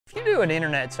If you do an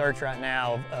internet search right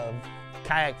now of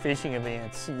kayak fishing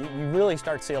events, you really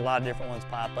start to see a lot of different ones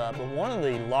pop up. But one of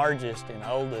the largest and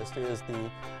oldest is the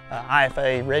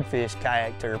IFA Redfish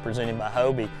Kayak Tour presented by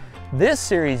Hobie. This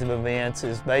series of events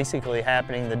is basically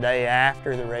happening the day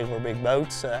after the regular big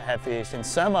boats have fished, and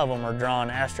some of them are drawing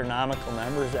astronomical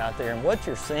numbers out there. And what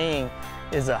you're seeing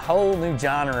is a whole new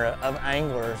genre of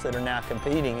anglers that are now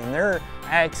competing, and they're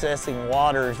accessing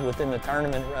waters within the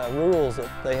tournament rules that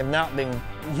they have not been,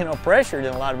 pressured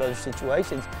in a lot of other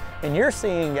situations. And you're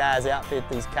seeing guys outfit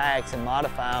these kayaks and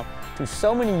modify them to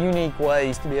so many unique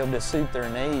ways to be able to suit their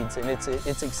needs. And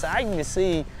it's exciting to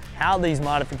see how these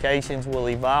modifications will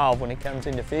evolve when it comes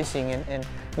into fishing. And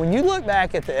when you look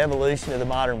back at the evolution of the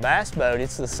modern bass boat,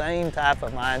 it's the same type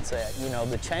of mindset.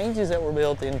 The changes that were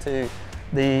built into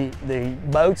the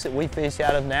boats that we fish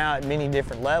out of now at many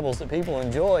different levels that people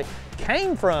enjoy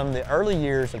came from the early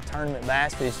years of tournament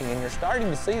bass fishing, and you're starting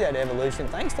to see that evolution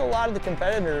thanks to a lot of the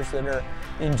competitors that are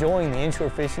enjoying the Inshore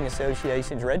Fishing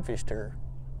Association's Redfish Tour.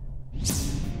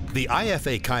 The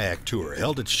IFA Kayak Tour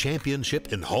held its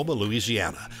championship in Houma,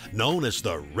 Louisiana, known as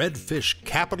the Redfish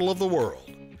Capital of the World.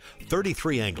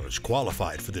 33 anglers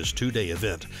qualified for this two-day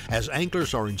event as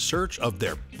anglers are in search of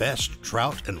their best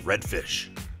trout and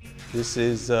redfish. This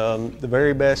is the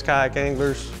very best kayak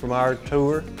anglers from our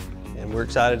tour, and we're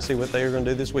excited to see what they are going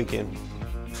to do this weekend.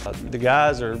 The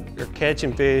guys are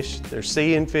catching fish, they're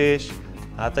seeing fish.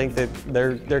 I think that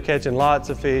they're catching lots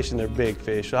of fish, and they're big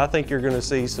fish. So I think you're going to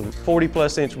see some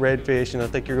 40+ inch redfish, and I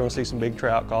think you're going to see some big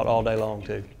trout caught all day long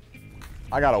too.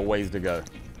 I got a ways to go.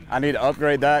 I need to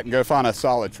upgrade that and go find a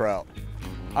solid trout.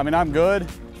 I mean, I'm good.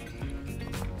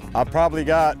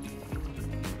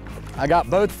 I got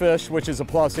both fish, which is a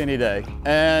plus any day.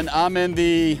 And I'm in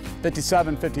the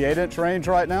 57, 58 inch range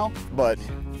right now, but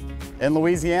in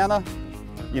Louisiana,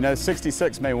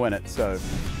 66 may win it, so.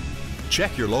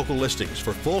 Check your local listings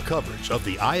for full coverage of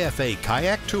the IFA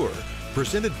Kayak Tour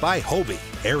presented by Hobie,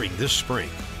 airing this spring.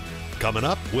 Coming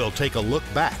up, we'll take a look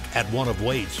back at one of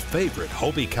Wade's favorite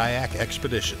Hobie kayak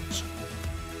expeditions.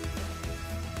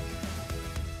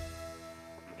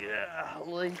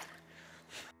 Golly.